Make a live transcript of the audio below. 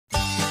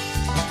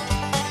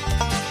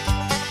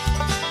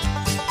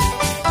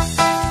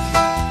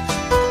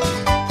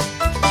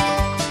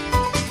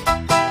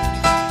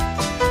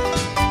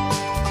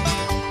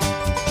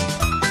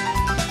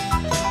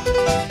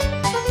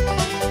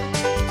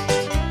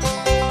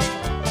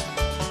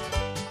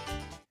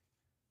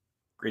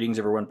Greetings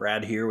everyone,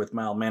 Brad here with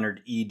Mild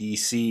Mannered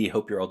EDC.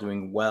 Hope you're all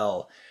doing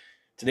well.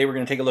 Today we're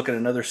going to take a look at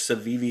another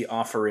Civivi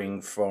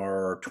offering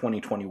for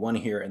 2021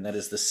 here, and that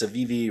is the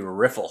Civivi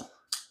Riffle.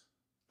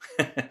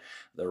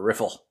 The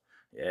Riffle.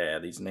 Yeah,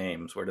 these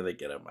names, where do they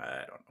get them?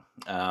 I don't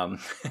know.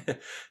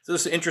 So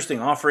this is an interesting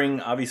offering,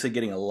 obviously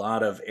getting a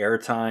lot of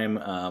airtime,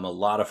 a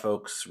lot of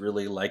folks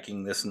really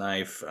liking this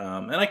knife,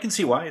 and I can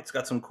see why. It's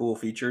got some cool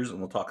features, and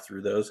we'll talk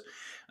through those.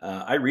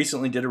 I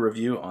recently did a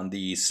review on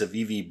the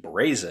Civivi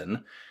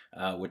Brazen,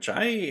 which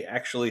I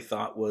actually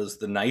thought was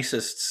the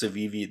nicest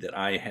Civivi that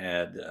I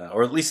had,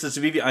 or at least the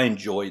Civivi I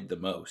enjoyed the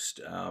most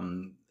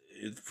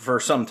for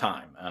some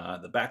time.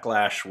 The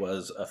Backlash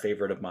was a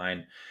favorite of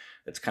mine.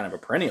 It's kind of a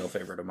perennial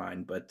favorite of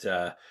mine, but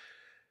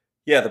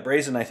yeah, the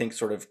Brazen I think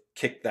sort of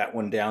kicked that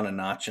one down a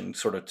notch and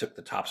sort of took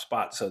the top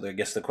spot. So I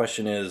guess the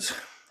question is,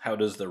 how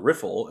does the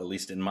Riffle, at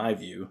least in my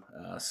view,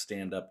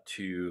 stand up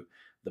to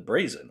the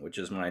Brazen, which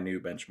is my new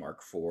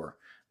benchmark for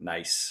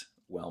nice,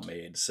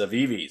 well-made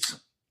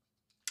Civivis?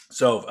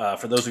 So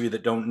for those of you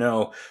that don't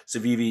know,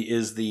 Civivi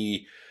is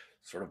the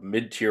sort of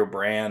mid-tier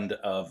brand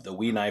of the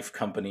We Knife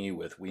company,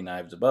 with We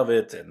Knives above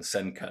it and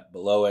Sencut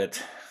below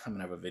it. I'm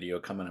gonna have a video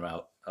coming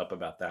up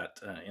about that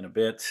in a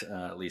bit,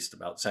 at least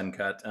about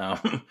Sencut.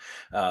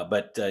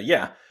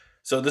 Yeah,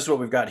 so this is what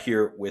we've got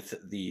here with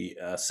the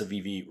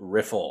Civivi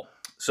Riffle.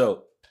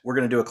 So we're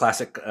going to do a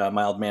classic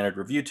mild-mannered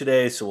review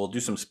today. So we'll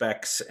do some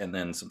specs and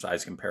then some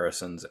size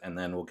comparisons, and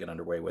then we'll get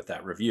underway with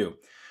that review.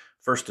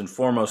 First and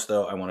foremost,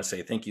 though, I want to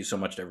say thank you so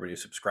much to everybody who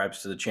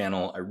subscribes to the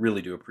channel. I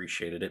really do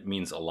appreciate it. It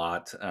means a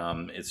lot.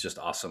 It's just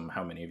awesome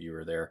how many of you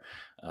are there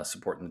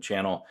supporting the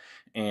channel.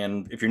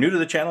 And if you're new to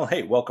the channel,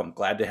 hey, welcome.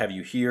 Glad to have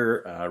you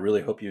here. I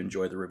really hope you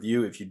enjoy the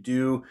review. If you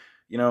do,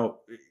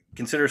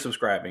 consider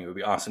subscribing. It would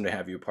be awesome to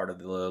have you part of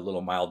the little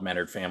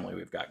mild-mannered family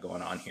we've got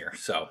going on here.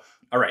 So,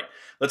 all right,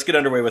 let's get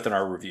underway with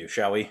our review,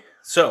 shall we?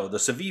 So, the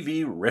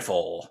Civivi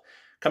Riffle,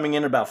 coming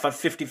in about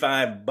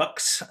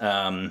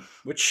 $55,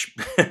 which...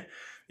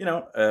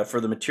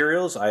 for the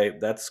materials,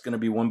 that's going to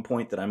be one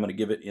point that I'm going to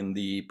give it in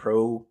the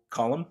pro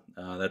column.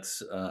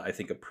 That's, I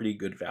think, a pretty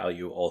good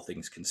value, all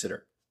things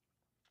considered.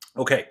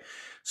 Okay,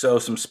 so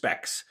some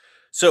specs.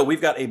 So we've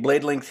got a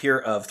blade length here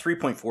of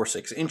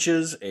 3.46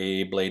 inches,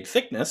 a blade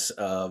thickness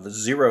of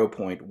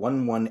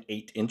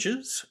 0.118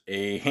 inches,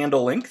 a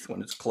handle length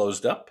when it's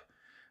closed up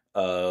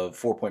of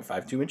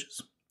 4.52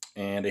 inches,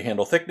 and a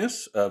handle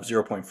thickness of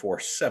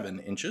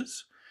 0.47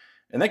 inches.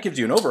 And that gives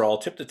you an overall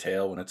tip to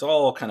tail, when it's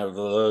all kind of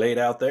laid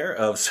out there,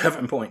 of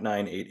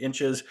 7.98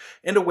 inches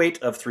and a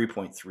weight of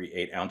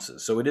 3.38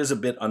 ounces. So it is a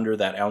bit under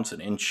that ounce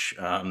and inch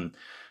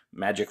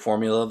magic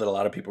formula that a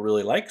lot of people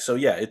really like. So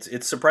yeah,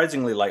 it's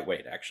surprisingly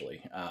lightweight,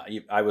 actually.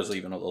 I was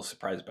even a little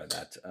surprised by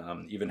that.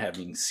 Even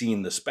having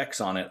seen the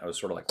specs on it, I was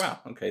sort of like, wow,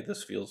 okay,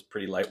 this feels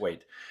pretty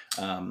lightweight.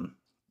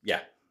 Yeah,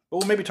 but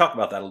we'll maybe talk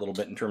about that a little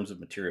bit in terms of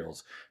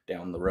materials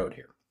down the road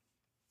here.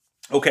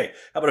 Okay,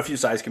 how about a few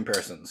size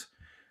comparisons?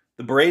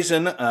 The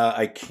Brazen,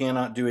 I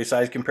cannot do a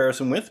size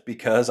comparison with,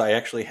 because I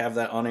actually have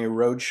that on a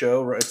road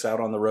show. It's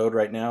out on the road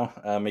right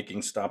now,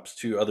 making stops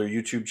to other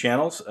YouTube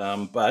channels.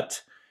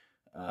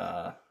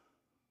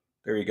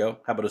 There you go.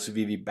 How about a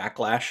Civivi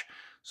Backlash?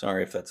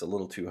 Sorry if that's a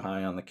little too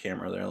high on the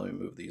camera there. Let me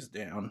move these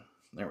down.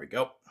 There we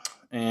go.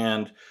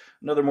 And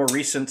another more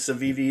recent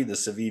Civivi, the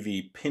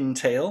Civivi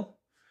Pintail.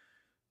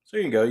 So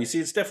there you go. You see,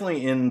 it's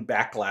definitely in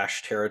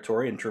Backlash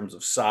territory in terms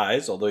of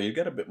size, although you've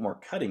got a bit more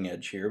cutting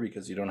edge here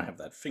because you don't have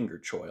that finger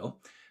choil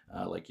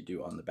like you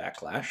do on the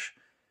Backlash.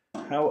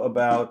 How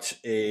about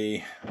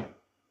a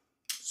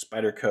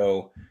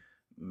Spyderco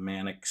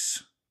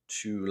Manix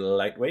 2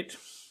 lightweight?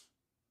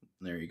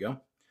 There you go.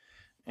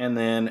 And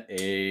then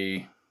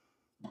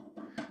how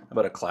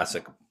about a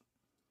classic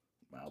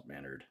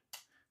mild-mannered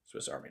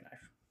Swiss Army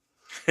knife?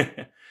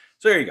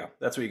 So there you go.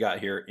 That's what you got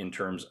here in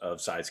terms of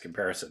size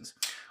comparisons.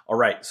 All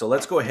right, so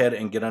let's go ahead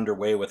and get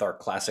underway with our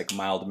classic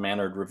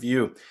mild-mannered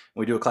review.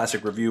 When we do a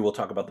classic review, we'll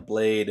talk about the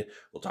blade,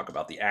 we'll talk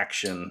about the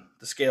action,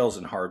 the scales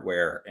and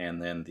hardware,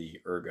 and then the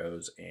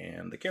ergos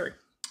and the carry.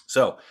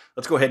 So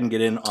let's go ahead and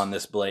get in on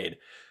this blade.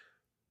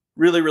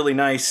 Really, really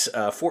nice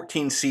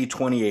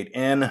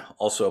 14C28N,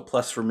 also a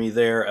plus for me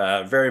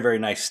there. Very, very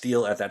nice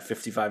steel at that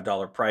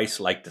 $55 price.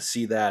 Like to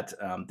see that.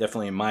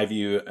 Definitely, in my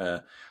view,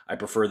 I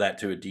prefer that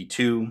to a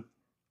D2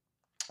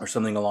 or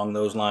something along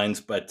those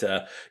lines. But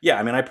yeah,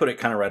 I mean, I put it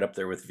kind of right up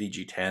there with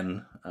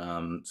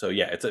VG10. So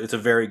yeah, it's a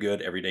very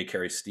good everyday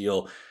carry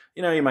steel.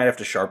 You might have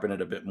to sharpen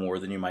it a bit more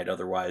than you might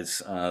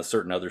otherwise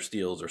certain other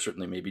steels, or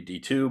certainly maybe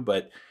D2.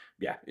 But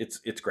yeah,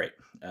 it's great.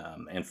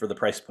 And for the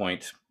price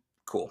point,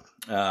 cool.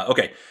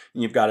 Okay,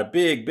 and you've got a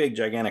big,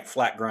 gigantic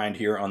flat grind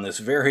here on this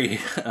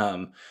very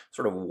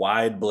sort of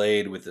wide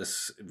blade with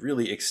this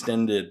really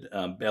extended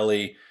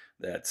belly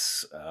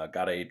that's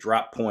got a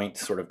drop point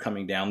sort of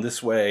coming down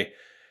this way.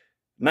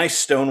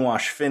 Nice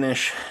stonewash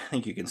finish. I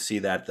think you can see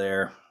that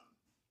there.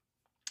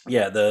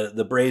 Yeah,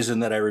 the Brazen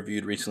that I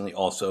reviewed recently,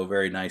 also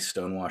very nice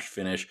stonewash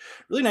finish.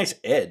 Really nice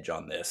edge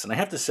on this. And I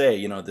have to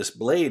say, this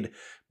blade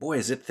boy,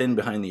 is it thin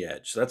behind the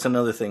edge. So that's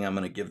another thing I'm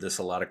going to give this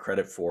a lot of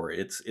credit for.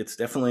 It's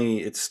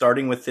definitely, it's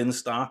starting with thin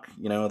stock,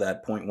 you know,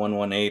 that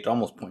 0.118,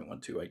 almost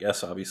 0.12, I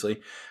guess,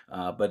 obviously.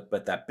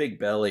 But that big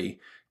belly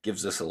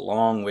gives this a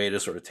long way to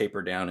sort of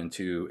taper down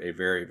into a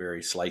very,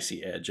 very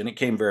slicey edge. And it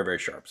came very, very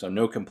sharp. So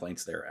no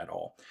complaints there at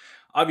all.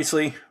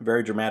 Obviously,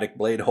 very dramatic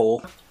blade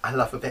hole. I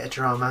love a bit of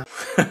drama.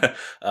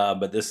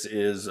 But this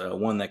is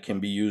one that can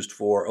be used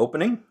for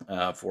opening,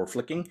 for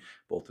flicking,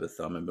 both with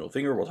thumb and middle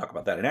finger. We'll talk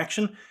about that in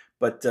action.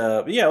 But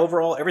yeah,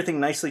 overall, everything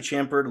nicely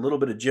chamfered, a little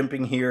bit of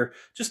jimping here.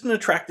 Just an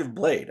attractive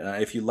blade.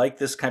 If you like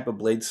this type of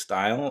blade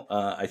style,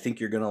 I think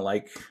you're going to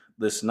like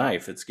this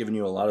knife. It's given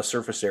you a lot of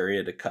surface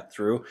area to cut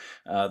through.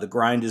 The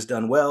grind is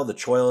done well. The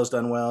choil is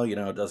done well. You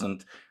know, it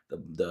doesn't...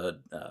 The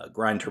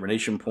grind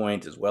termination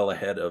point is well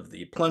ahead of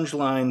the plunge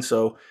line.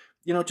 So,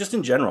 you know, just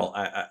in general,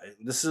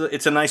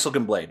 it's a nice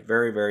looking blade.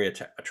 Very, very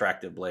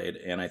attractive blade.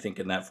 And I think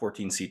in that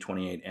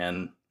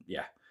 14C28N,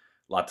 yeah,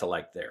 a lot to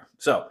like there.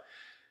 So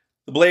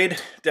the blade,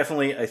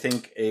 definitely, I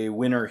think, a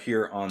winner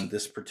here on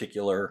this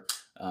particular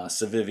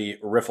Civivi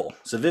Riffle.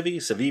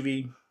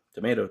 Civivi,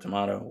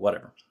 tomato,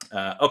 whatever.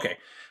 Okay,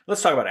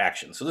 let's talk about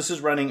action. So this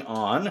is running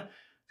on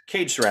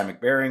cage ceramic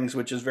bearings,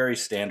 which is very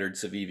standard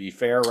Civivi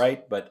fare,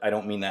 right? But I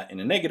don't mean that in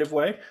a negative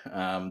way.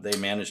 They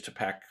managed to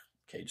pack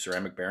cage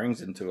ceramic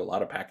bearings into a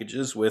lot of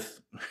packages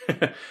with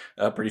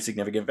a pretty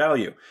significant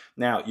value.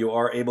 Now, you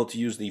are able to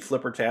use the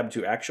flipper tab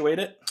to actuate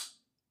it.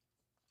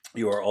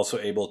 You are also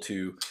able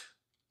to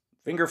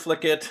finger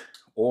flick it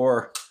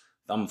or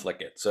thumb flick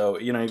it. So,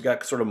 you know, you've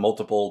got sort of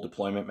multiple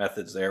deployment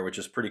methods there, which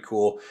is pretty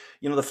cool.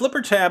 You know, the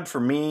flipper tab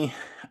for me,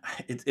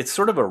 it's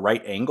sort of a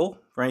right angle,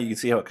 right? You can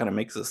see how it kind of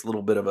makes this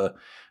little bit of a,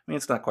 I mean,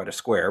 it's not quite a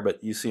square,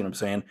 but you see what I'm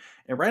saying?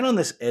 And right on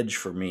this edge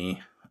for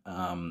me,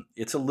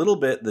 it's a little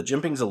bit, the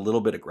jimping's a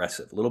little bit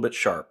aggressive, a little bit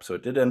sharp. So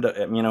it did end up,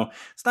 you know,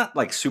 it's not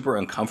like super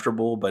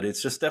uncomfortable, but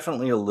it's just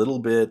definitely a little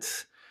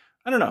bit,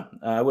 I don't know.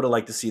 I would have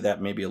liked to see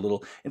that maybe a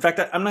little. In fact,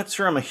 I'm not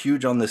sure I'm a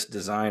huge on this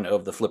design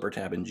of the flipper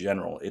tab in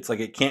general. It's like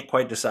it can't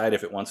quite decide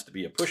if it wants to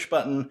be a push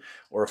button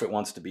or if it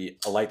wants to be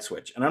a light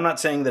switch. And I'm not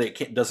saying that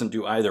it doesn't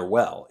do either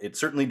well. It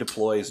certainly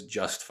deploys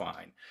just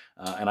fine.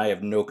 And I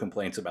have no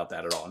complaints about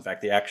that at all. In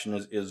fact, the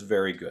action is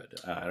very good.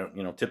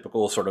 You know,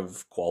 typical sort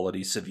of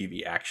quality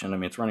Civivi action. I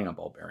mean, it's running on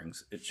ball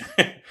bearings.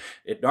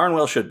 It darn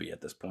well should be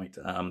at this point.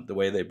 The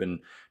way they've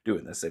been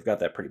doing this, they've got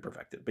that pretty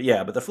perfected. But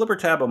yeah, but the flipper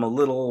tab, I'm a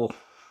little...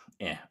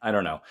 I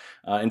don't know.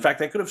 In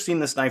fact, I could have seen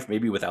this knife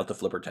maybe without the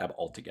flipper tab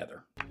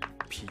altogether.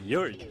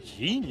 Pure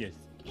genius.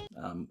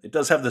 It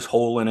does have this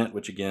hole in it,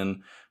 which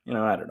again, you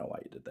know, I don't know why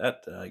you did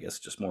that. I guess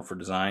just more for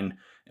design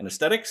and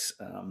aesthetics.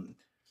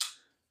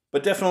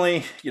 But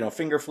definitely, you know,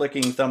 finger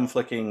flicking, thumb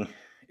flicking,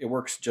 it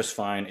works just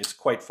fine. It's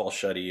quite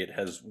falsetty. It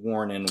has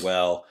worn in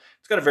well.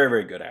 It's got a very,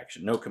 very good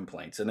action. No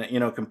complaints. And, you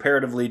know,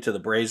 comparatively to the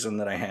Brazen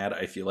that I had,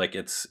 I feel like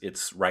it's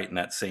right in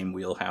that same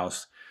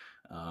wheelhouse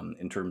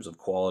in terms of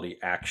quality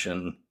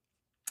action.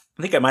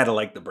 I think I might have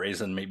liked the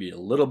Brazen maybe a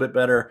little bit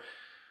better,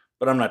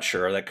 but I'm not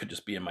sure. That could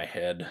just be in my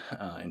head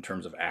in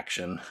terms of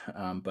action.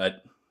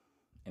 But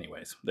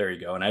anyways, there you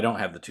go. And I don't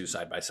have the two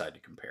side by side to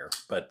compare.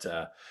 But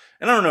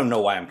and I don't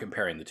know why I'm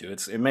comparing the two.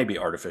 It may be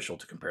artificial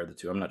to compare the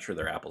two. I'm not sure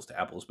they're apples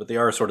to apples, but they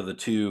are sort of the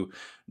two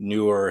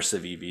newer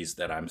Civivis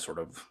that I'm sort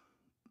of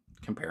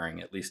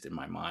comparing, at least in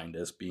my mind,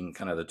 as being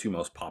kind of the two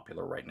most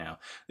popular right now.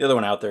 The other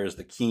one out there is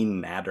the Keen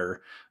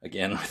Natter,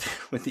 again,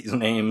 with these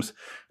names,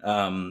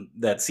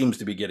 that seems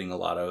to be getting a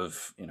lot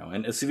of, you know,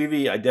 and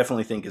Civivi I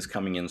definitely think is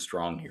coming in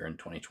strong here in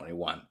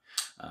 2021.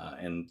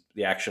 And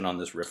the action on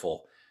this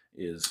riffle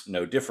is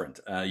no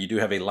different. You do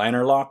have a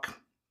liner lock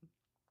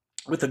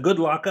with a good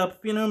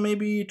lockup, you know,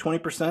 maybe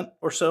 20%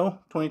 or so,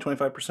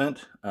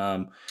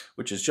 20-25%,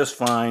 which is just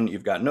fine.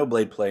 You've got no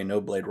blade play, no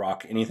blade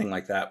rock, anything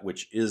like that,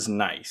 which is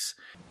nice.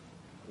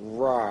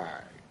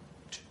 Right.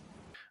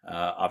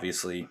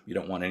 Obviously, you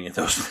don't want any of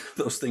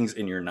those things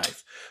in your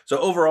knife. So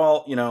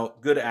overall, you know,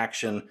 good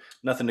action,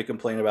 nothing to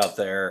complain about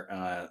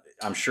there.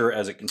 I'm sure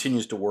as it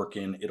continues to work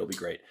in, it'll be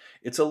great.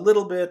 It's a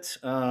little bit,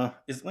 well,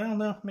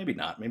 no, maybe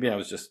not. Maybe I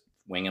was just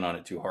winging on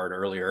it too hard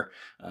earlier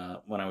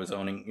when I was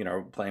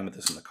playing with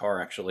this in the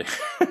car, actually.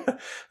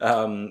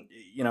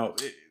 You know,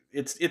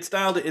 it's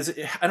styled,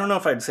 I don't know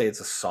if I'd say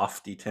it's a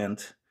soft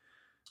detent.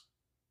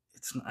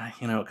 It's not,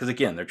 you know, because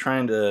again, they're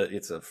trying to,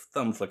 it's a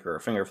thumb flicker or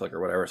finger flicker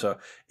or whatever. So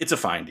it's a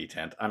fine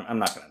detent. I'm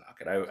not going to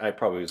knock it. I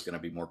probably was going to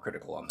be more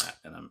critical on that,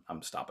 and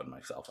I'm stopping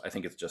myself. I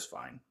think it's just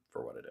fine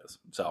for what it is.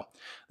 So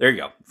there you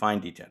go. Fine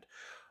detent.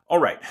 All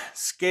right.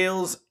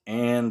 Scales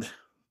and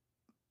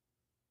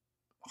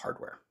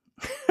hardware.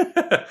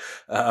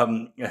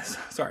 Yes,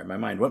 sorry, my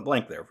mind went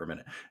blank there for a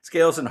minute.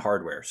 Scales and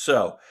hardware.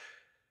 So,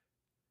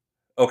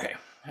 okay,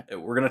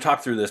 we're going to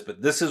talk through this,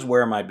 but this is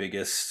where my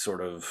biggest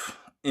sort of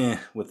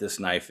with this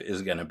knife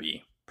is going to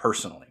be,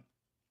 personally.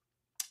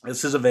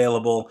 This is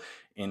available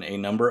in a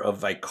number of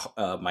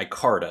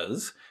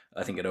micartas.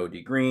 I think an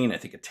OD green, I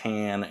think a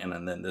tan,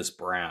 and then this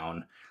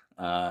brown.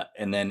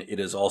 And then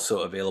it is also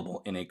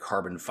available in a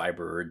carbon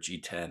fiber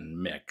G10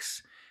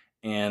 mix.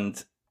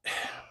 And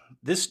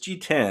this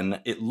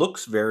G10, it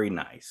looks very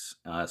nice,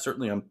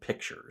 certainly on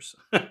pictures.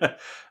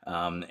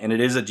 And it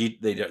is a G,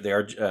 they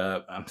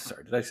are, I'm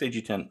sorry, did I say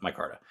G10?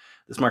 Micarta.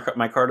 This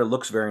micarta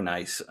looks very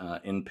nice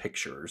in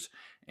pictures,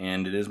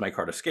 and it is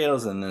micarta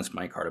scales and this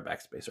micarta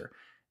backspacer.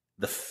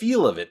 The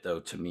feel of it, though,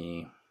 to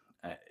me,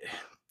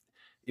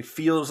 it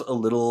feels a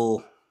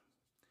little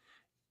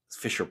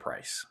Fisher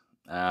Price.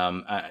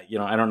 I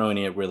don't know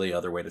any really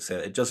other way to say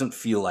it. It doesn't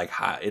feel like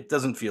high. It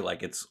doesn't feel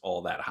like it's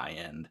all that high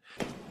end.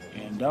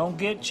 And don't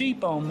get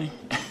cheap on me.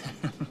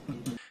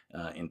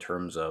 In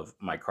terms of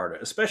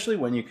micarta, especially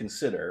when you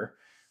consider,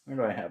 where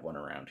do I have one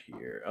around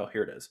here? Oh,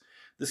 here it is.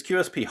 This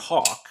QSP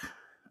Hawk,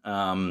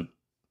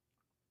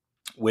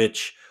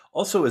 which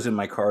also is in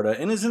micarta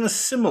and is in a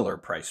similar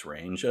price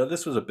range.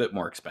 This was a bit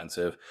more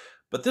expensive,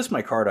 but this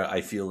micarta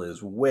I feel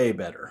is way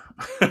better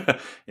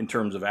in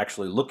terms of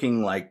actually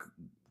looking like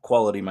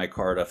quality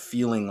micarta,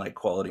 feeling like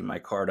quality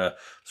micarta,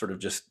 sort of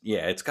just,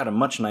 yeah, it's got a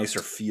much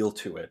nicer feel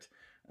to it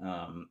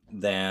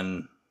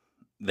than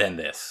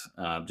this.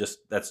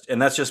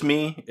 That's just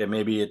me.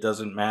 Maybe it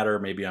doesn't matter.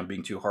 Maybe I'm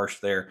being too harsh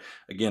there.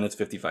 Again, it's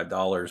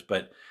 $55,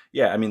 but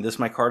yeah, I mean, this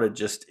micarta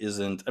just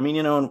isn't. I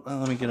mean,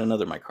 let me get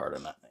another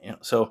micarta.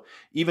 So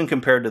even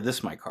compared to this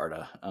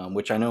micarta,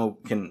 which I know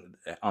can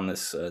on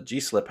this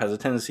G-slip has a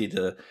tendency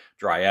to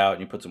dry out,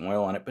 and you put some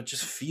oil on it, but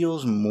just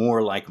feels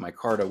more like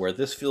micarta, where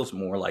this feels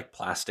more like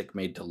plastic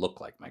made to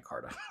look like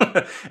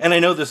micarta. And I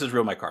know this is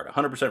real micarta,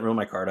 100% real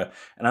micarta,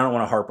 and I don't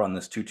want to harp on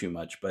this too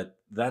much, but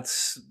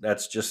that's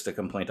just a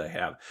complaint I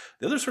have.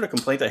 The other sort of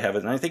complaint I have,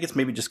 and I think it's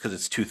maybe just because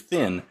it's too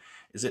thin,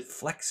 is it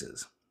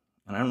flexes.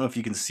 And I don't know if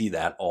you can see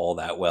that all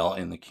that well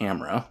in the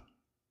camera.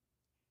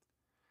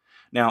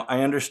 Now,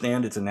 I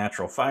understand it's a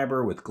natural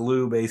fiber with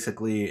glue,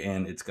 basically,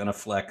 and it's going to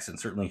flex, and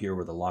certainly here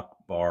where the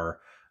lock bar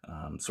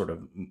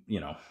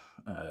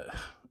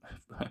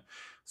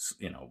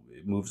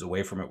it moves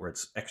away from it where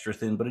it's extra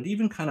thin, but it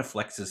even kind of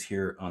flexes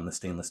here on the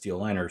stainless steel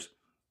liners.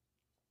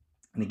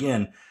 And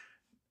again,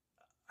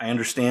 I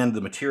understand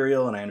the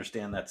material, and I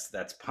understand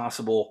that's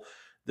possible.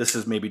 This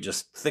is maybe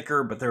just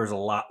thicker, but there's a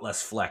lot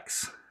less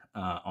flex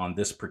on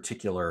this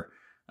particular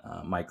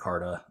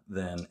micarta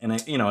than, and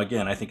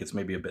again, I think it's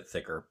maybe a bit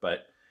thicker,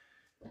 but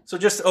so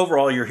just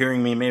overall, you're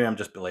hearing me, maybe I'm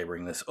just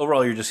belaboring this.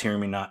 Overall, you're just hearing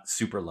me not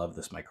super love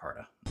this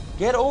micarta.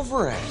 Get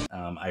over it.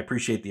 I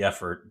appreciate the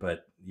effort,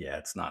 but yeah,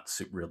 it's not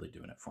really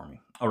doing it for me.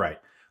 All right,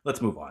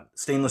 let's move on.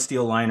 Stainless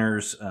steel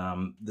liners,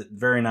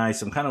 very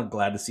nice. I'm kind of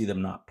glad to see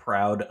them not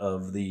proud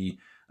of the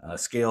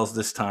scales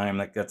this time.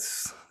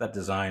 That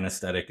design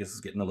aesthetic is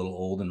getting a little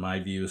old in my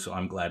view, so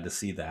I'm glad to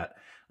see that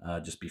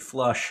just be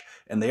flush.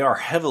 And they are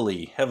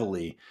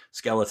heavily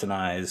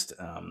skeletonized,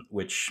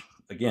 which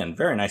again,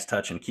 very nice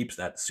touch and keeps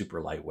that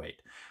super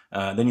lightweight.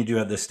 Then you do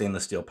have this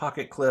stainless steel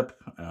pocket clip.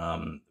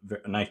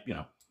 Nice,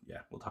 yeah,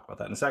 we'll talk about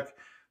that in a sec.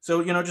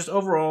 So, just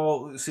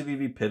overall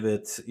CVV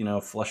pivot,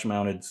 flush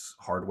mounted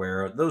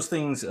hardware, those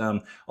things,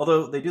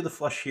 although they do the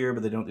flush here,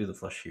 but they don't do the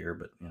flush here,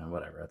 but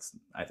whatever, that's,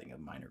 I think, a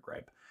minor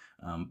gripe.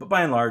 But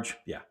by and large,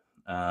 yeah,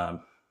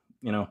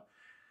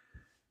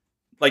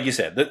 like you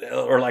said,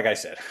 or like I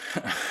said,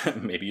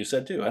 maybe you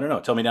said too, I don't know,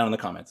 tell me down in the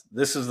comments.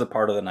 This is the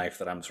part of the knife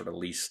that I'm sort of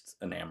least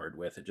enamored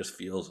with. It just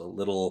feels a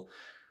little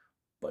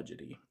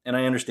budgety. And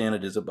I understand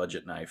it is a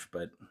budget knife,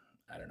 but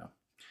I don't know.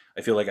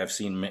 I feel like I've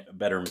seen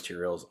better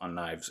materials on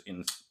knives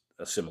in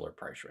a similar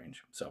price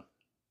range. So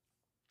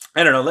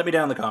I don't know, let me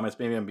down in the comments.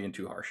 Maybe I'm being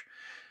too harsh.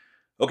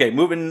 Okay,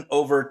 moving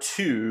over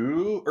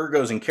to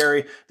ergos and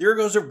carry. The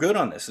ergos are good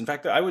on this. In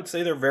fact, I would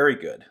say they're very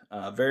good.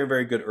 Very,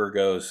 very good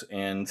ergos.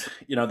 And,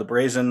 the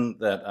Brazen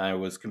that I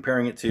was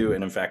comparing it to,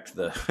 and in fact,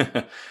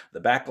 the the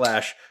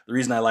Backlash, the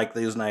reason I like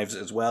these knives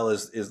as well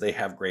is they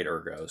have great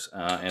ergos.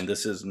 And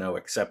this is no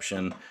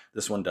exception.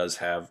 This one does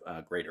have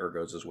great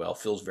ergos as well.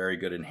 Feels very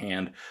good in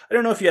hand. I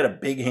don't know if you had a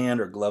big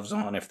hand or gloves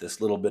on, if this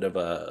little bit of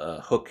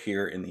a hook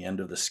here in the end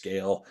of the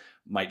scale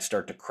might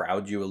start to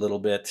crowd you a little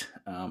bit.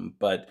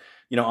 But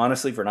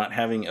honestly, for not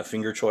having a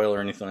finger choil or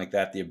anything like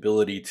that, the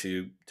ability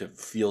to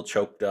feel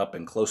choked up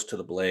and close to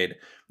the blade,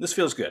 this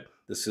feels good.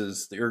 The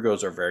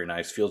ergos are very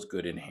nice, feels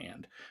good in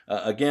hand.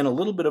 Again, a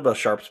little bit of a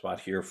sharp spot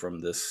here from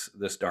this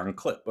darn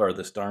clip, or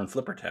this darn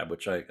flipper tab,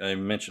 which I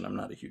mentioned I'm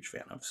not a huge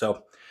fan of.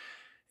 So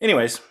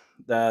anyways,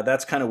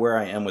 that's kind of where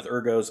I am with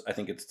ergos. I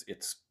think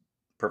it's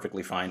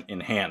perfectly fine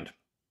in hand.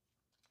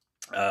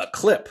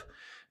 Clip.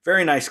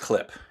 Very nice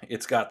clip.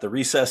 It's got the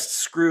recessed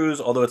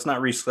screws, although it's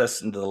not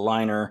recessed into the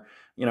liner.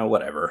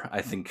 Whatever.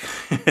 I think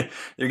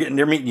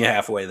they're meeting you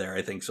halfway there,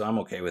 I think, so I'm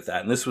okay with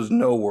that. And this was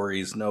no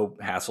worries, no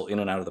hassle in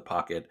and out of the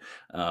pocket.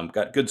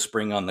 Got good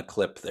spring on the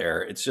clip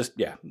there. It's just,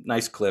 yeah,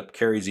 nice clip,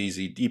 carries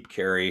easy, deep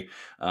carry,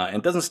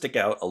 and doesn't stick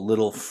out a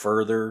little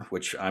further,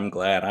 which I'm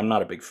glad. I'm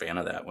not a big fan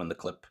of that when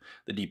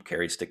the deep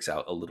carry sticks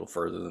out a little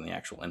further than the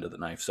actual end of the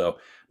knife. So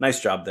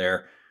nice job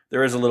there.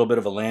 There is a little bit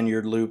of a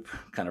lanyard loop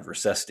kind of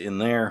recessed in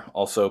there.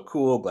 Also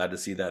cool, glad to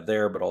see that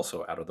there, but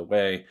also out of the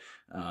way.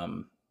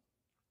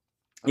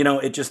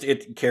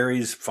 It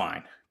carries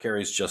fine,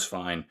 carries just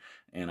fine.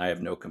 and I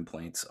have no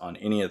complaints on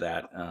any of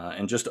that.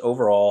 And just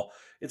overall,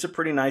 it's a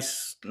pretty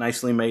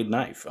nicely made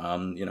knife.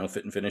 You know,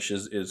 fit and finish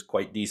is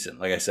quite decent.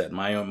 Like I said,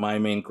 my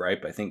main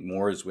gripe, I think,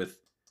 more is with,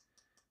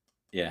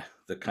 yeah,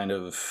 the kind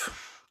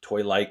of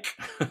toy-like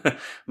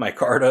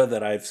micarta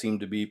that I've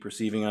seemed to be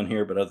perceiving on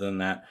here. But other than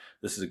that,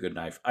 this is a good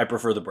knife. I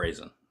prefer the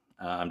Brazen.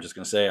 I'm just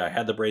going to say I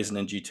had the Brazen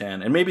in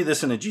G10, and maybe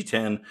this in a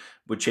G10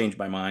 would change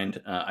my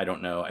mind. I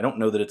don't know. I don't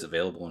know that it's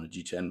available in a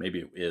G10.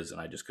 Maybe it is,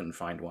 and I just couldn't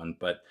find one.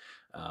 But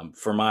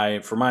for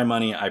my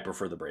money, I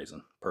prefer the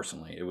Brazen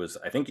personally. It was,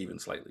 I think, even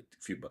slightly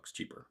a few bucks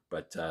cheaper.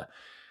 But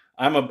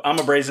I'm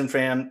a Brazen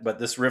fan. But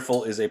this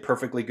Riffle is a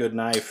perfectly good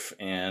knife,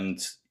 and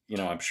you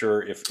know, I'm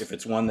sure if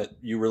it's one that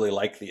you really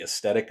like the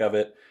aesthetic of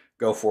it,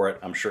 go for it.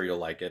 I'm sure you'll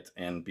like it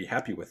and be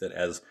happy with it,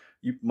 as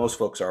most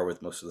folks are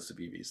with most of the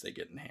Civivis they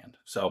get in hand.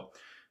 So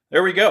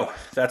there we go.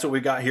 That's what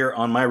we got here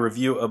on my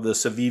review of the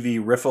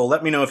Civivi Riffle.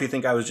 Let me know if you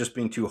think I was just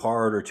being too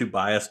hard or too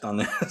biased on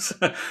this.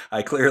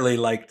 I clearly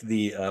liked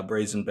the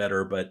Brazen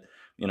better, but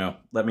you know,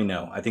 let me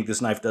know. I think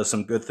this knife does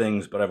some good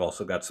things, but I've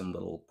also got some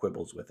little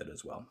quibbles with it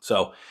as well.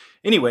 So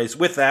anyways,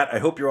 with that, I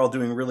hope you're all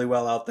doing really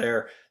well out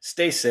there.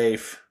 Stay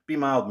safe, be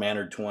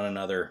mild-mannered to one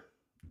another,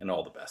 and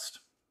all the best.